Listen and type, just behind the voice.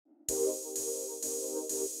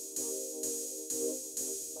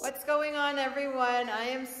What's going on, everyone? I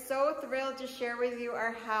am so thrilled to share with you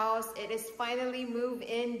our house. It is finally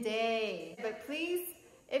move-in day. But please,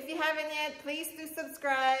 if you haven't yet, please do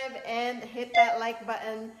subscribe and hit that like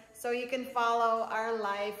button so you can follow our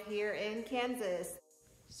life here in Kansas.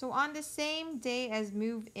 So on the same day as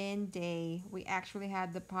move-in day, we actually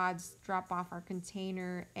had the pods drop off our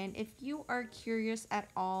container. And if you are curious at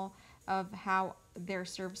all of how their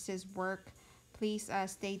services work, please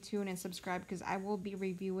stay tuned and subscribe because I will be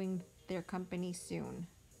reviewing their company soon.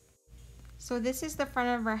 So this is the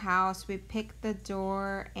front of our house. We picked the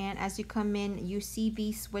door, and as you come in, you see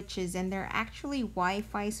these switches, and they're actually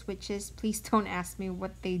Wi-Fi switches. Please don't ask me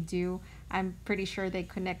what they do. I'm pretty sure they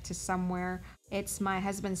connect to somewhere. It's my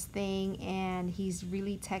husband's thing, and he's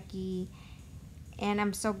really techie, and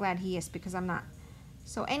I'm so glad he is because I'm not.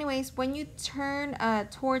 So anyways, when you turn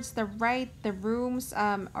towards the right, the rooms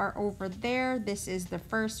are over there. This is the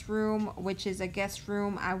first room, which is a guest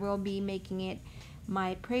room. I will be making it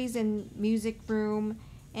my praise and music room.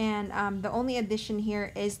 And the only addition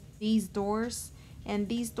here is these doors. And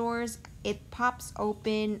these doors, it pops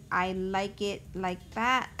open. I like it like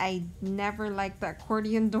that. I never like the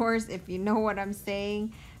accordion doors, if you know what I'm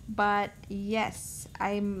saying. But yes,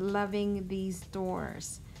 I'm loving these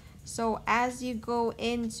doors. So as you go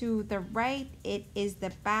into the right, it is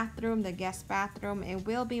the bathroom, the guest bathroom. It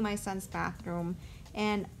will be my son's bathroom,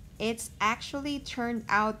 and it's actually turned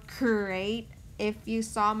out great. If you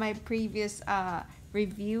saw my previous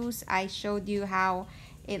reviews, I showed you how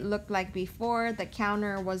it looked like before. The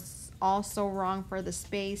counter was also wrong for the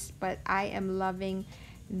space, but I am loving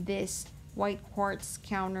this white quartz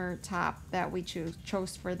countertop that we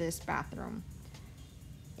chose for this bathroom.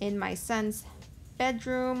 In my son's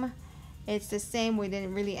bedroom, it's the same. We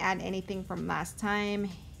didn't really add anything from last time.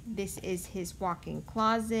 This is his walk-in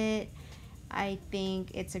closet. I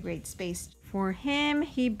think it's a great space for him.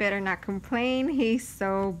 He better not complain. He's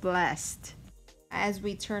so blessed. As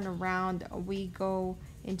we turn around, we go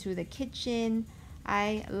into the kitchen.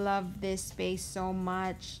 I love this space so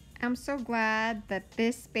much. I'm so glad that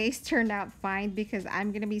this space turned out fine because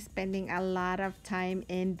I'm gonna be spending a lot of time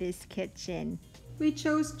in this kitchen. We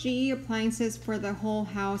chose GE appliances for the whole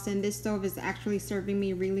house, and this stove is actually serving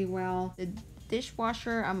me really well. The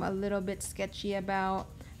dishwasher I'm a little bit sketchy about.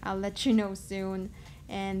 I'll let you know soon.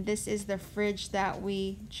 And this is the fridge that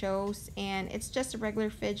we chose, and it's just a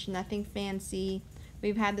regular fridge, nothing fancy.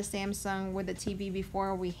 We've had the Samsung with the TV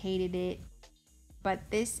before. We hated it.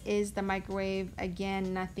 But this is the microwave.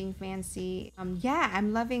 Again, nothing fancy. Yeah,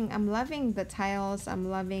 I'm loving the tiles. I'm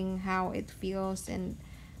loving how it feels, and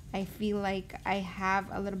I feel like I have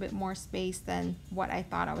a little bit more space than what I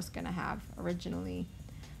thought I was gonna have originally.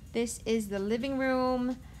 This is the living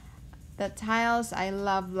room. The tiles I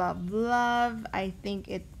love. I think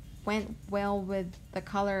it went well with the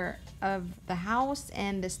color of the house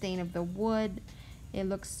and the stain of the wood. It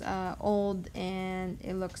looks old and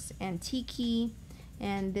it looks antique-y.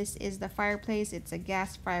 And this is the fireplace. It's a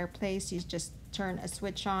gas fireplace. You just turn a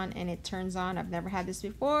switch on and it turns on. I've never had this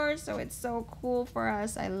before, so it's so cool for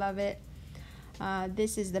us. I love it.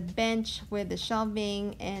 This is the bench with the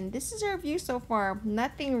shelving, and this is our view so far.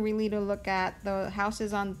 Nothing really to look at. The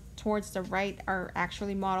houses on towards the right are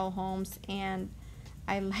actually model homes, and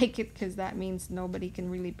I like it because that means nobody can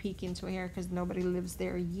really peek into here because nobody lives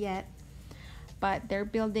there yet. But they're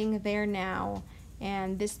building there now,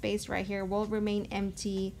 and this space right here will remain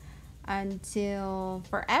empty until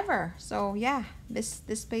forever. So yeah, this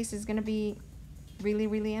space is gonna be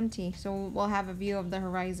really empty, so we'll have a view of the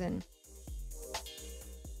horizon.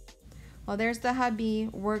 Well, there's the hubby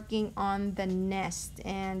working on the Nest,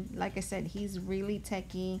 and like I said, he's really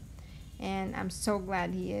techie, and I'm so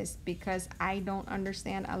glad he is because I don't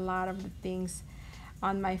understand a lot of the things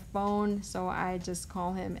on my phone, so I just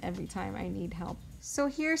call him every time I need help. So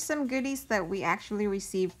here's some goodies that we actually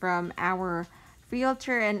received from our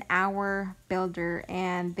realtor and our builder,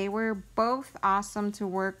 and they were both awesome to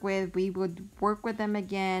work with. We would work with them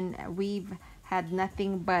again. We've had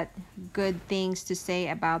nothing but good things to say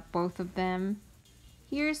about both of them.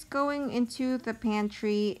 Here's going into the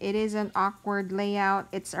pantry. It is an awkward layout.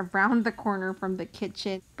 It's around the corner from the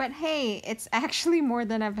kitchen. But hey, it's actually more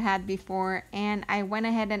than I've had before, and I went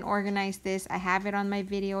ahead and organized this. I have it on my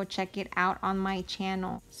video. Check it out on my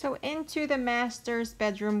channel. So into the master's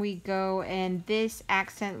bedroom we go, and this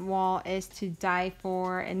accent wall is to die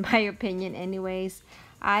for, in my opinion anyways.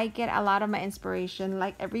 I get a lot of my inspiration,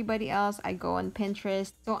 like everybody else. I go on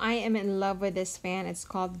Pinterest. So I am in love with this fan. It's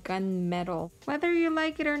called Gunmetal. Whether you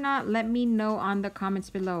like it or not, let me know on the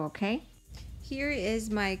comments below, okay? Here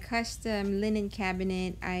is my custom linen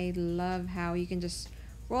cabinet. I love how you can just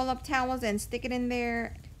roll up towels and stick it in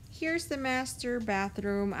there. Here's the master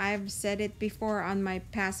bathroom. I've said it before on my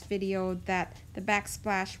past video that the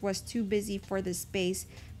backsplash was too busy for the space,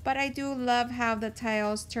 but I do love how the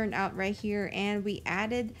tiles turned out right here, and we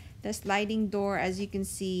added the sliding door, as you can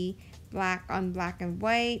see, black on black and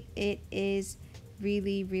white. It is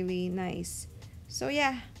really, really nice. So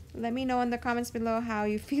yeah, let me know in the comments below how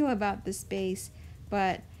you feel about the space.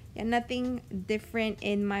 But yeah, nothing different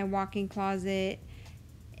in my walk-in closet.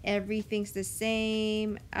 Everything's the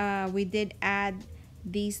same. We did add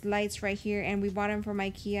these lights right here, and we bought them from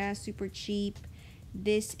IKEA, super cheap.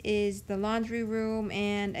 This is the laundry room,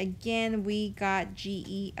 and again we got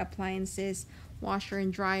GE appliances, washer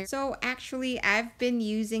and dryer. So actually I've been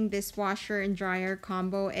using this washer and dryer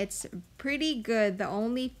combo. It's pretty good. The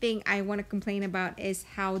only thing I want to complain about is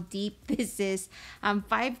how deep this is. I'm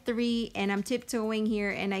 5'3" and I'm tiptoeing here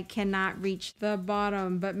and I cannot reach the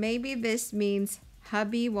bottom, but maybe this means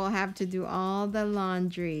hubby will have to do all the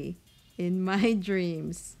laundry in my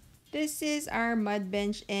dreams. This is our mud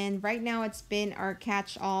bench, and right now it's been our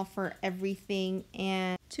catch-all for everything.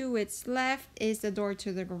 And to its left is the door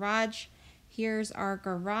to the garage. Here's our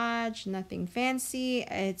garage, nothing fancy.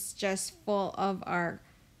 It's just full of our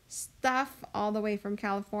stuff all the way from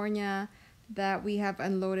California that we have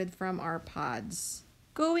unloaded from our pods.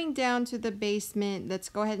 Going down to the basement, let's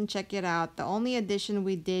go ahead and check it out. The only addition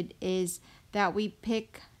we did is that we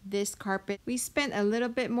pick this carpet. We spent a little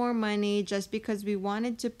bit more money just because we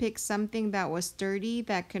wanted to pick something that was sturdy,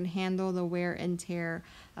 that could handle the wear and tear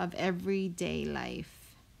of everyday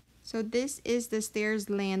life. So this is the stairs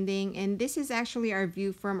landing, and this is actually our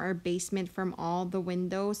view from our basement from all the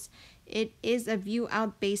windows. It is a view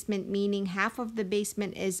out basement, meaning half of the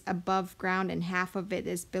basement is above ground and half of it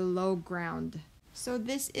is below ground. So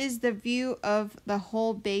this is the view of the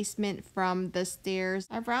whole basement from the stairs.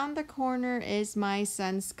 Around the corner is my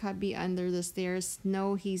son's cubby under the stairs.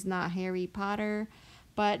 No, he's not Harry Potter.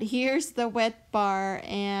 But here's the wet bar,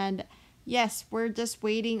 and yes, we're just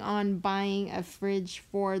waiting on buying a fridge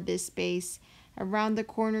for this space. Around the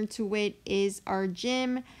corner to it is our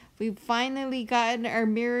gym. We've finally gotten our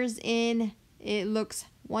mirrors in. It looks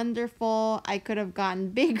wonderful. I could have gotten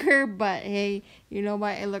bigger, but hey, you know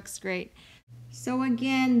what? It looks great. So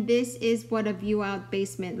again, this is what a view out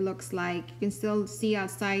basement looks like. You can still see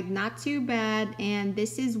outside, not too bad. And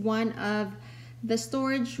this is one of the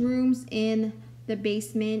storage rooms in the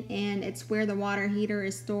basement, and it's where the water heater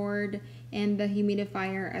is stored and the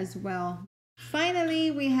humidifier as well.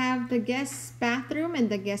 Finally, we have the guest bathroom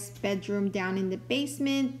and the guest bedroom down in the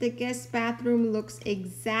basement. The guest bathroom looks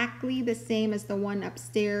exactly the same as the one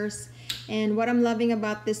upstairs. And what I'm loving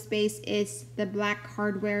about this space is the black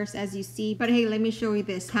hardwares, as you see. But hey, let me show you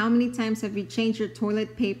this. How many times have you changed your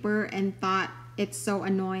toilet paper and thought it's so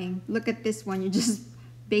annoying? Look at this one. You just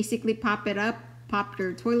basically pop it up, pop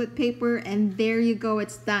your toilet paper, and there you go.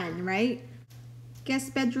 It's done, right?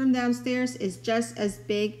 Guest bedroom downstairs is just as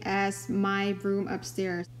big as my room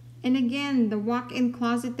upstairs. And again, the walk-in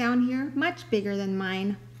closet down here, much bigger than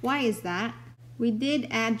mine. Why is that? We did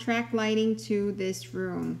add track lighting to this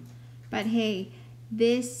room. But hey,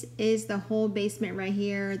 this is the whole basement right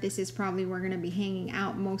here. This is probably where we're gonna be hanging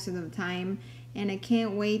out most of the time. And I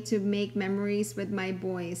can't wait to make memories with my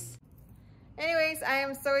boys. Anyways, I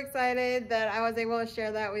am so excited that I was able to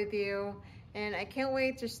share that with you. And I can't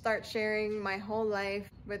wait to start sharing my whole life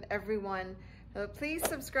with everyone. So please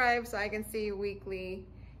subscribe so I can see you weekly.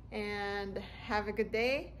 And have a good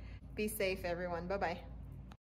day. Be safe, everyone. Bye-bye.